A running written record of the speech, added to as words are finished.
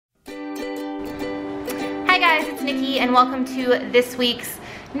guys, it's Nikki and welcome to this week's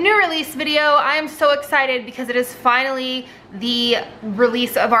new release video. I am so excited because it is finally the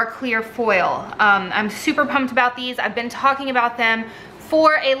release of our clear foil. I'm super pumped about these. I've been talking about them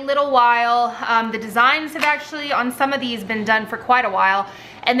for a little while. The designs have actually on some of these been done for quite a while.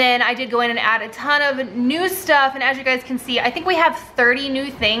 And then I did go in and add a ton of new stuff, and as you guys can see, I think we have 30 new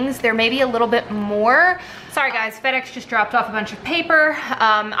things. There may be a little bit more. Sorry guys, FedEx just dropped off a bunch of paper.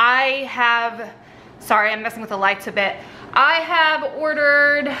 Sorry, I'm messing with the lights a bit. I have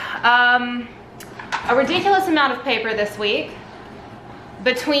ordered a ridiculous amount of paper this week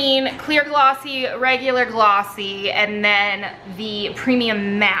between clear glossy, regular glossy, and then the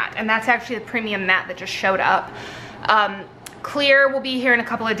premium matte. And that's actually the premium matte that just showed up. Clear will be here in a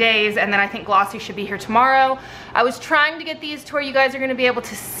couple of days, and then I think glossy should be here tomorrow. I was trying to get these to where you guys are gonna be able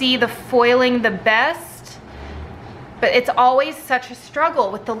to see the foiling the best, but it's always such a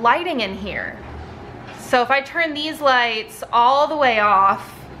struggle with the lighting in here. So if I turn these lights all the way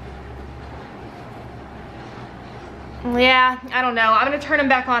off, yeah, I don't know. I'm gonna turn them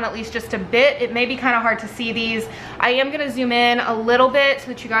back on at least just a bit. It may be kind of hard to see these. I am gonna zoom in a little bit so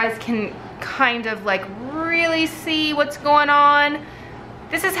that you guys can kind of like really see what's going on.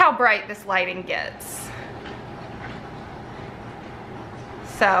 This is how bright this lighting gets.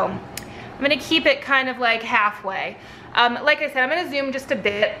 So I'm gonna keep it kind of like halfway. Like I said, I'm gonna zoom just a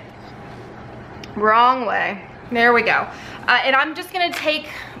bit. Wrong way. There we go. And I'm just gonna take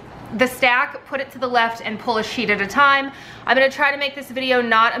the stack, put it to the left, and pull a sheet at a time. I'm gonna try to make this video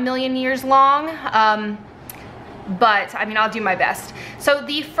not a million years long, but I mean, I'll do my best. So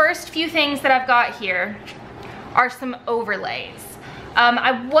the first few things that I've got here are some overlays.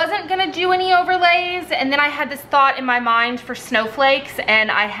 I wasn't gonna do any overlays, and then I had this thought in my mind for snowflakes, and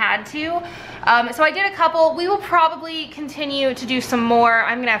I had to. So I did a couple. We will probably continue to do some more.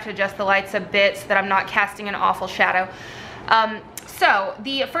 I'm gonna have to adjust the lights a bit so that I'm not casting an awful shadow. So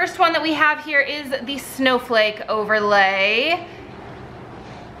the first one that we have here is the snowflake overlay.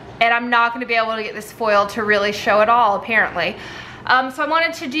 And I'm not gonna be able to get this foil to really show it all, apparently. So I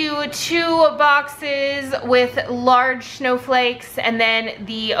wanted to do 2 boxes with large snowflakes and then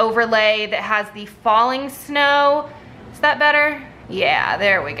the overlay that has the falling snow. Is that better? Yeah,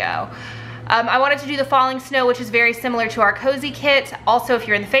 there we go. I wanted to do the falling snow, which is very similar to our cozy kit. Also, if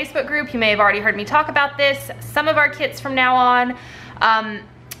you're in the Facebook group, you may have already heard me talk about this. Some of our kits from now on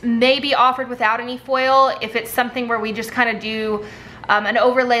may be offered without any foil. If it's something where we just kind of do an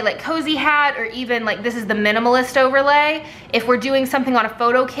overlay like Cozy had, or even like this is the minimalist overlay. If we're doing something on a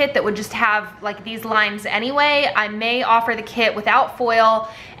photo kit that would just have like these lines anyway, I may offer the kit without foil,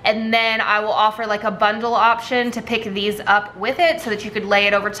 and then I will offer like a bundle option to pick these up with it so that you could lay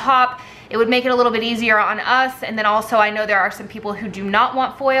it over top. It would make it a little bit easier on us, and then also I know there are some people who do not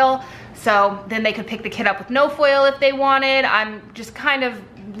want foil, so then they could pick the kit up with no foil if they wanted. I'm just kind of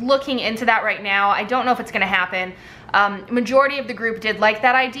looking into that right now. I don't know if it's gonna happen. Majority of the group did like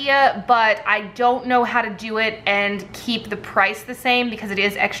that idea, but I don't know how to do it and keep the price the same because it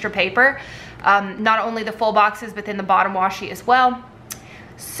is extra paper. Not only the full boxes, but then the bottom washi as well.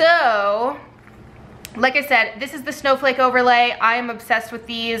 So, like I said, this is the snowflake overlay. I am obsessed with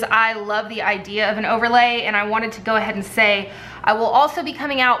these. I love the idea of an overlay, and I wanted to go ahead and say I will also be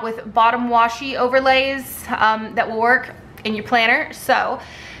coming out with bottom washi overlays that will work in your planner. So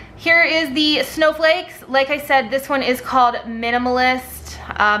here is the snowflakes. Like I said, this one is called Minimalist,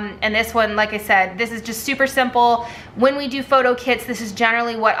 and this one, like I said, this is just super simple. When we do photo kits, this is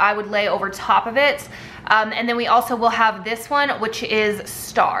generally what I would lay over top of it. And then we also will have this one, which is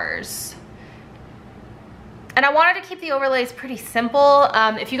stars. And I wanted to keep the overlays pretty simple.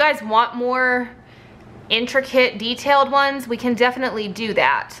 If you guys want more intricate, detailed ones, we can definitely do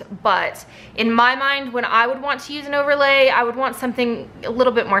that. But in my mind, when I would want to use an overlay, I would want something a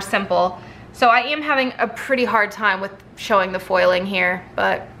little bit more simple. So I am having a pretty hard time with showing the foiling here,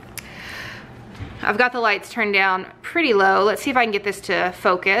 but I've got the lights turned down pretty low. Let's see if I can get this to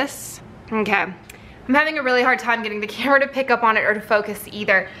focus. Okay. I'm having a really hard time getting the camera to pick up on it or to focus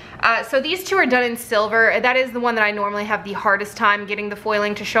either. So these 2 are done in silver. That is the one that I normally have the hardest time getting the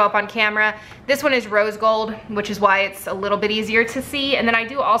foiling to show up on camera. This one is rose gold, which is why it's a little bit easier to see. And then I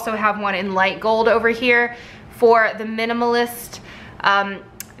do also have one in light gold over here for the minimalist.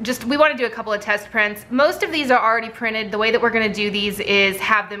 We want to do a couple of test prints. Most of these are already printed. The way that we're going to do these is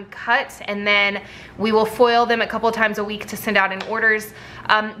have them cut, and then we will foil them a couple of times a week to send out in orders.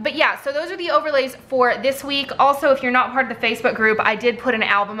 But yeah, so those are the overlays for this week. Also, if you're not part of the Facebook group, I did put an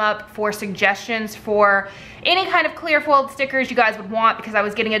album up for suggestions for any kind of clear foiled stickers you guys would want, because I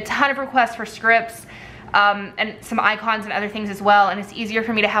was getting a ton of requests for scripts. and some icons and other things as well, and it's easier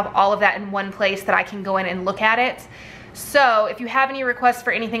for me to have all of that in one place that I can go in and look at it. So if you have any requests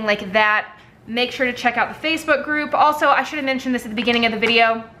for anything like that, make sure to check out the Facebook group. Also, I should have mentioned this at the beginning of the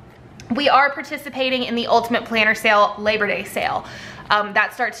video. We are participating in the Ultimate Planner Sale, Labor Day sale.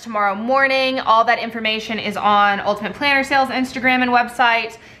 That starts tomorrow morning. All that information is on Ultimate Planner Sale's Instagram and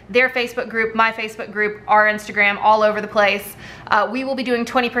website, their Facebook group, my Facebook group, our Instagram, all over the place. We will be doing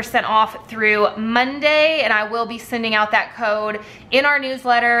 20% off through Monday, and I will be sending out that code in our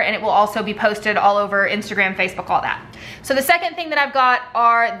newsletter, and it will also be posted all over Instagram, Facebook, all that. So the second thing that I've got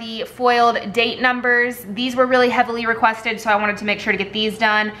are the foiled date numbers. These were really heavily requested, so I wanted to make sure to get these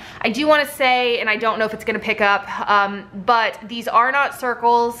done. I do want to say, and I don't know if it's going to pick up, but these are not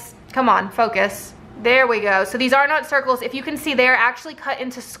circles. Come on, focus. There we go. So these are not circles. If you can see, they're actually cut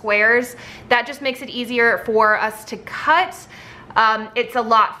into squares. That just makes it easier for us to cut. It's a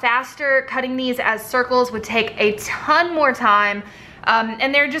lot faster. Cutting these as circles would take a ton more time.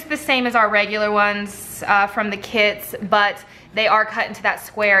 And they're just the same as our regular ones from the kits, but they are cut into that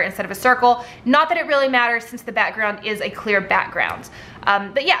square instead of a circle. Not that it really matters since the background is a clear background.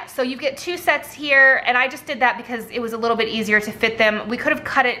 But yeah, so you get 2 sets here, and I just did that because it was a little bit easier to fit them. We could have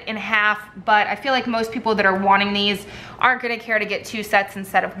cut it in half, but I feel like most people that are wanting these aren't gonna care to get 2 sets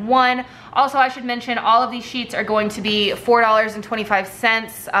instead of 1. Also, I should mention all of these sheets are going to be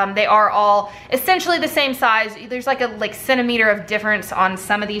 $4.25. They are all essentially the same size. There's like a centimeter of difference on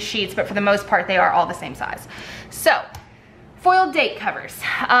some of these sheets, but for the most part, they are all the same size. So, foiled date covers.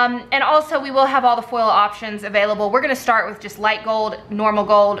 And also we will have all the foil options available. We're gonna start with just light gold, normal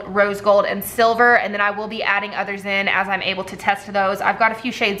gold, rose gold, and silver, and then I will be adding others in as I'm able to test those. I've got a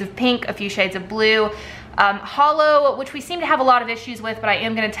few shades of pink, a few shades of blue, hollow, which we seem to have a lot of issues with, but I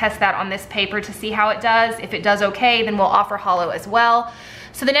am gonna test that on this paper to see how it does. If it does okay, then we'll offer hollow as well.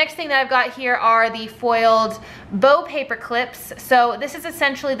 So the next thing that I've got here are the foiled bow paper clips. So this is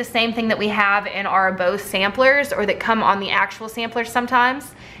essentially the same thing that we have in our bow samplers, or that come on the actual samplers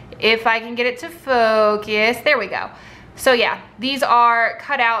sometimes. If I can get it to focus, there we go. So yeah, these are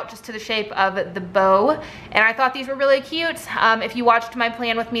cut out just to the shape of the bow, and I thought these were really cute. If you watched my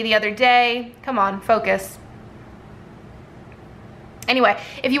plan with me the other day, come on, focus. Anyway,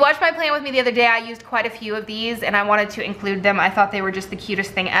 if you watched my plan with me the other day, I used quite a few of these and I wanted to include them. I thought they were just the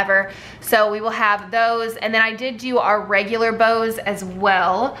cutest thing ever. So we will have those, and then I did do our regular bows as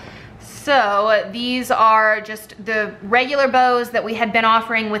well. So these are just the regular bows that we had been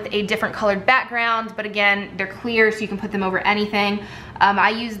offering with a different colored background, but again, they're clear so you can put them over anything. I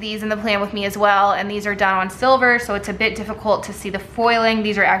use these in the plan with me as well, and these are done on silver, so it's a bit difficult to see the foiling.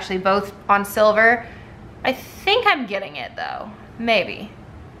 These are actually both on silver. I think I'm getting it though. Maybe.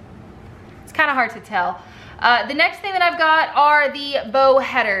 It's kind of hard to tell. The next thing that I've got are the bow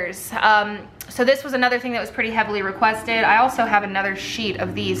headers. So this was another thing that was pretty heavily requested. I also have another sheet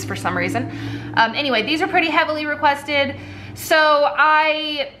of these for some reason. Anyway, these are pretty heavily requested. So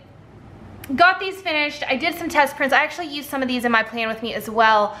I got these finished. I did some test prints. I actually used some of these in my plan with me as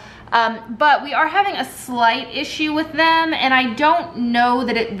well. But we are having a slight issue with them, and I don't know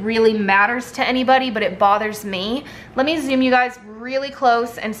that it really matters to anybody, but it bothers me. Let me zoom you guys really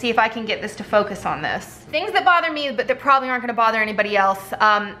close and see if I can get this to focus on this. Things that bother me, but that probably aren't gonna bother anybody else.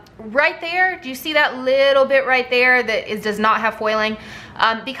 Right there, do you see that little bit right there that does not have foiling?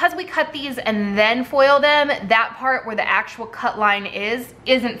 Because we cut these and then foil them, that part where the actual cut line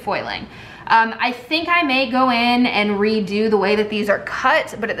isn't foiling. I think I may go in and redo the way that these are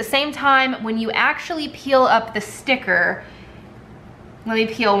cut, but at the same time, when you actually peel up the sticker, let me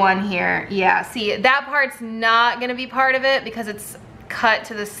peel one here. Yeah, see, that part's not gonna be part of it because it's cut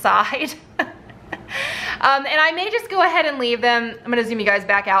to the side. And I may just go ahead and leave them. I'm gonna zoom you guys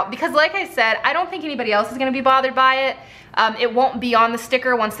back out because like I said, I don't think anybody else is gonna be bothered by it. It won't be on the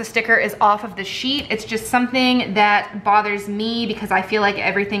sticker once the sticker is off of the sheet. It's just something that bothers me because I feel like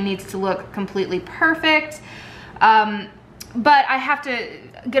everything needs to look completely perfect. But I have to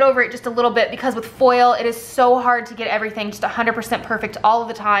get over it just a little bit because with foil, it is so hard to get everything just 100% perfect all of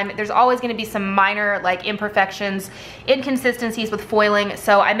the time. There's always gonna be some minor like imperfections, inconsistencies with foiling,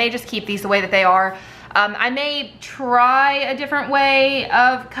 so I may just keep these the way that they are. I may try a different way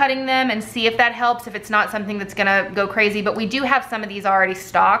of cutting them and see if that helps, if it's not something that's gonna go crazy, but we do have some of these already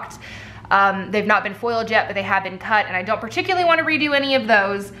stocked. They've not been foiled yet, but they have been cut, and I don't particularly want to redo any of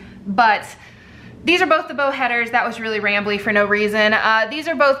those, but these are both the bow headers. That was really rambly for no reason. These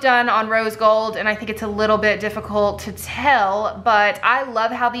are both done on rose gold, and I think it's a little bit difficult to tell, but I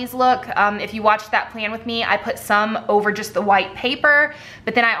love how these look. If you watched that plan with me, I put some over just the white paper,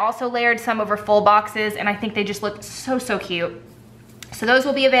 but then I also layered some over full boxes, and I think they just look so, so cute. So those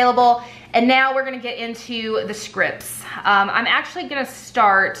will be available. And now we're gonna get into the scripts. I'm actually gonna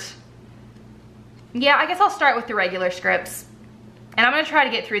start, yeah, I guess I'll start with the regular scripts. And I'm gonna try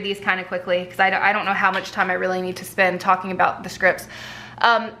to get through these kind of quickly because I don't know how much time I really need to spend talking about the scripts.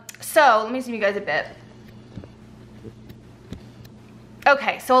 So let me zoom you guys a bit.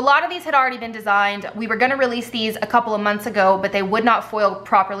 Okay, so a lot of these had already been designed. We were gonna release these a couple of months ago, but they would not foil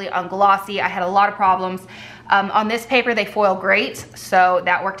properly on glossy. I had a lot of problems. On this paper, they foil great, so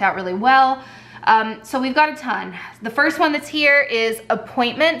that worked out really well. So we've got a ton. The first one that's here is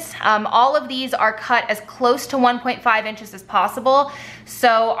Appointment. All of these are cut as close to 1.5 inches as possible.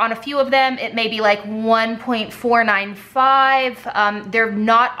 So on a few of them, it may be like 1.495. They're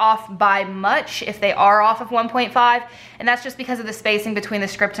not off by much if they are off of 1.5, and that's just because of the spacing between the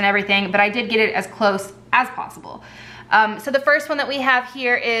script and everything, but I did get it as close as possible. So the first one that we have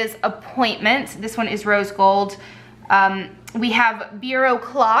here is Appointment. This one is rose gold. We have Bureau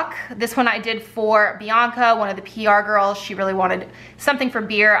Clock. This one I did for Bianca, one of the PR girls. She really wanted something for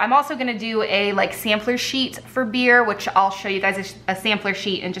beer. I'm also gonna do a like sampler sheet for beer, which I'll show you guys a sampler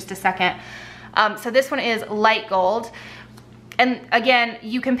sheet in just a second. So this one is light gold. And again,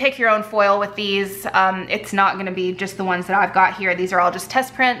 you can pick your own foil with these. It's not gonna be just the ones that I've got here. These are all just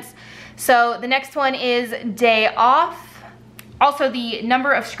test prints. So the next one is Day Off. Also, the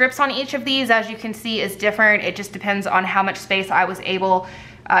number of scripts on each of these, as you can see, is different. It just depends on how much space I was able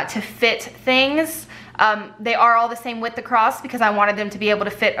to fit things. They are all the same width across because I wanted them to be able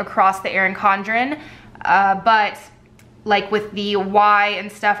to fit across the Erin Condren. But like with the Y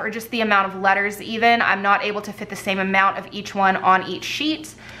and stuff, or just the amount of letters even, I'm not able to fit the same amount of each one on each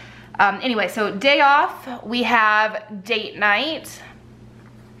sheet. Anyway, so Day Off, we have Date Night,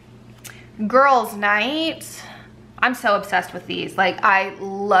 Girls Night. I'm so obsessed with these. Like, I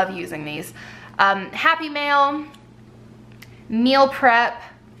love using these. Happy Mail, Meal Prep,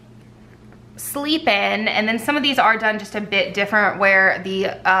 Sleep In, and then some of these are done just a bit different where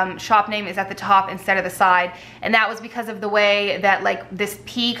the shop name is at the top instead of the side. And that was because of the way that like this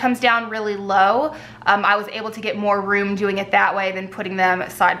P comes down really low. I was able to get more room doing it that way than putting them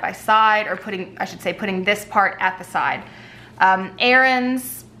side by side, or putting, I should say, putting this part at the side.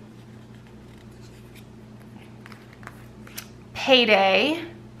 Errands, Payday,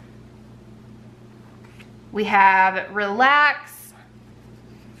 we have Relax.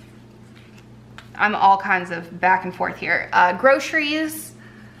 I'm all kinds of back and forth here. Groceries,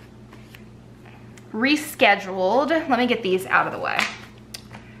 Rescheduled. Let me get these out of the way.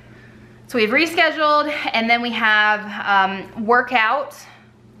 So we have Rescheduled, and then we have Workout,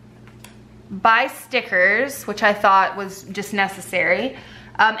 Buy Stickers, which I thought was just necessary.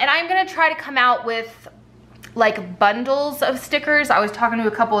 And I'm gonna try to come out with like bundles of stickers. I was talking to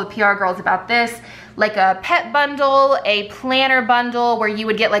a couple of PR girls about this, like a pet bundle, a planner bundle, where you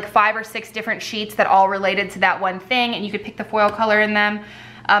would get like 5 or 6 different sheets that all related to that one thing, and you could pick the foil color in them.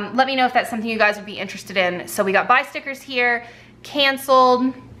 Let me know if that's something you guys would be interested in. So we got Buy Stickers here,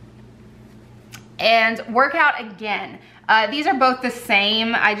 Canceled, and Workout again. These are both the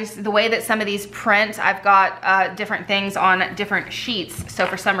same. The way that some of these print, I've got different things on different sheets. So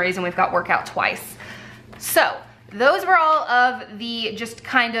for some reason, we've got Workout twice. So those were all of the just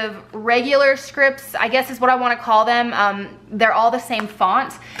kind of regular scripts, I guess is what I want to call them. They're all the same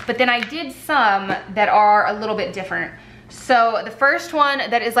font, but then I did some that are a little bit different. So the first one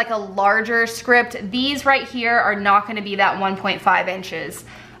that is like a larger script, these right here are not going to be that 1.5 inches.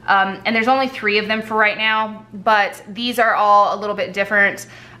 And there's only 3 of them for right now, but these are all a little bit different.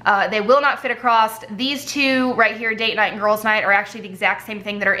 They will not fit across. These 2 right here, Date Night and Girls Night, are actually the exact same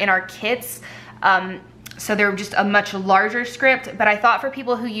thing that are in our kits. So they're just a much larger script, but I thought for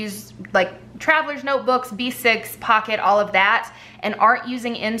people who use like traveler's notebooks, B6, pocket, all of that, and aren't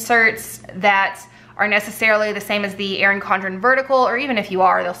using inserts that are necessarily the same as the Erin Condren vertical, or even if you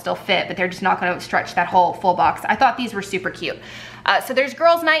are, they'll still fit, but they're just not gonna stretch that whole full box. I thought these were super cute. So there's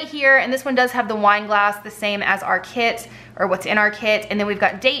Girls Night here, and this one does have the wine glass, the same as our kit, or what's in our kit. And then we've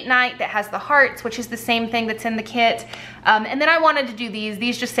got Date Night that has the hearts, which is the same thing that's in the kit. And then I wanted to do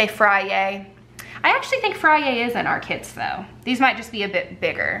these just say Friday. I actually think Friday is in our kits though. These might just be a bit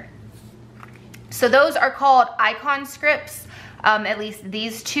bigger. So those are called icon scripts. At least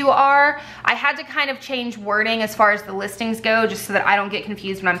these 2 are. I had to kind of change wording as far as the listings go, just so that I don't get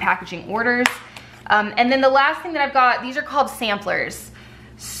confused when I'm packaging orders. And then the last thing that I've got, these are called samplers.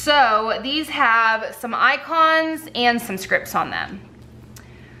 So these have some icons and some scripts on them.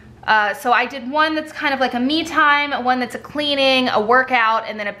 So I did one that's kind of like a me time, one that's a cleaning, a workout,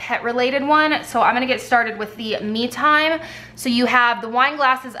 and then a pet related one. So I'm gonna get started with the me time. So you have the wine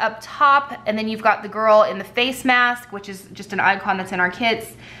glasses up top, and then you've got the girl in the face mask, which is just an icon that's in our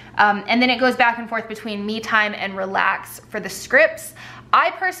kits. And then it goes back and forth between me time and relax for the scripts.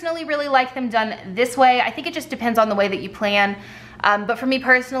 I personally really like them done this way. I think it just depends on the way that you plan. But for me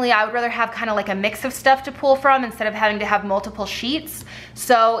personally, I would rather have kind of like a mix of stuff to pull from instead of having to have multiple sheets.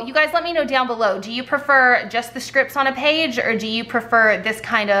 So you guys let me know down below. Do you prefer just the scripts on a page, or do you prefer this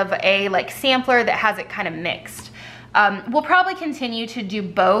kind of a like sampler that has it kind of mixed? We'll probably continue to do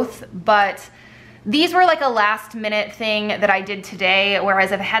both, but these were like a last minute thing that I did today,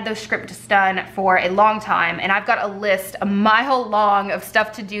 whereas I've had those scripts done for a long time, and I've got a list a mile long of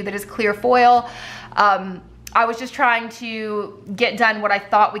stuff to do that is clear foil. I was just trying to get done what I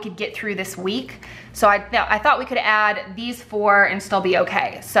thought we could get through this week. So I thought we could add these 4 and still be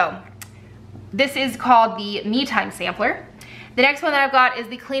okay. So this is called the Me Time Sampler. The next one that I've got is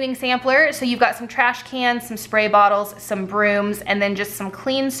the cleaning sampler. So you've got some trash cans, some spray bottles, some brooms, and then just some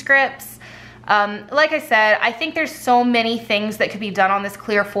clean scripts. Like I said, I think there's so many things that could be done on this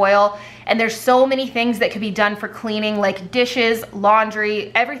clear foil, and there's so many things that could be done for cleaning, like dishes,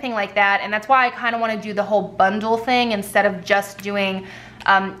 laundry, everything like that. And that's why I kind of want to do the whole bundle thing instead of just doing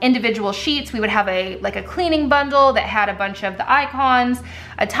individual sheets. We would have like a cleaning bundle that had a bunch of the icons,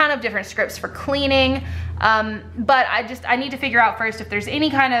 a ton of different scripts for cleaning. But I need to figure out first if there's any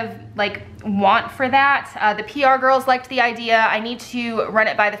kind of like want for that. The PR girls liked the idea. I need to run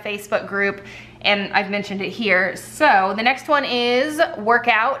it by the Facebook group, and I've mentioned it here. So the next one is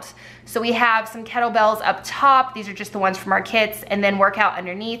workout. So we have some kettlebells up top. These are just the ones from our kits, and then workout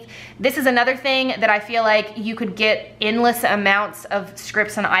underneath. This is another thing that I feel like you could get endless amounts of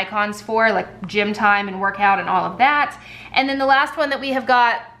scripts and icons for, like gym time and workout and all of that. And then the last one that we have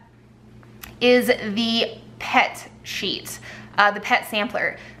got is the pet sheet, the pet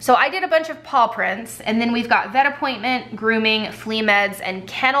sampler. So I did a bunch of paw prints, and then we've got vet appointment, grooming, flea meds, and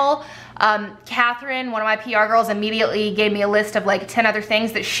kennel. Catherine, one of my PR girls, immediately gave me a list of like 10 other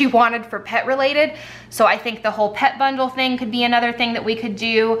things that she wanted for pet related. So I think the whole pet bundle thing could be another thing that we could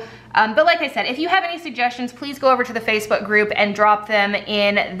do. But like I said, if you have any suggestions, please go over to the Facebook group and drop them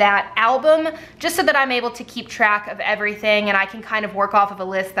in that album, just so that I'm able to keep track of everything and I can kind of work off of a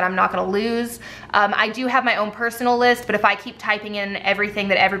list that I'm not gonna lose. I do have my own personal list, but if I keep typing in everything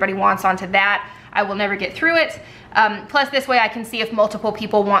that everybody wants onto that, I will never get through it. Plus this way I can see if multiple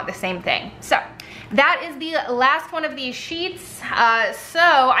people want the same thing. So that is the last one of these sheets. So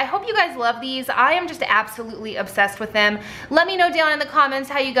I hope you guys love these. I am just absolutely obsessed with them. Let me know down in the comments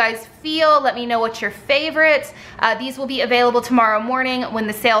how you guys feel. Let me know what's your favorite. These will be available tomorrow morning when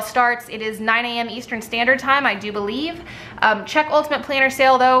the sale starts. It is 9 a.m. Eastern Standard Time, I do believe. Check Ultimate Planner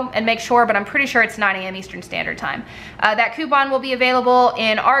sale though and make sure, but I'm pretty sure it's 9 a.m. Eastern Standard Time. That coupon will be available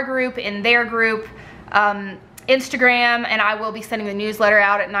in our group, in their group, Instagram, and I will be sending the newsletter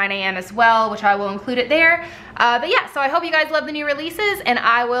out at 9 a.m. as well, which I will include it there. But yeah, so I hope you guys love the new releases, and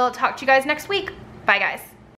I will talk to you guys next week. Bye guys.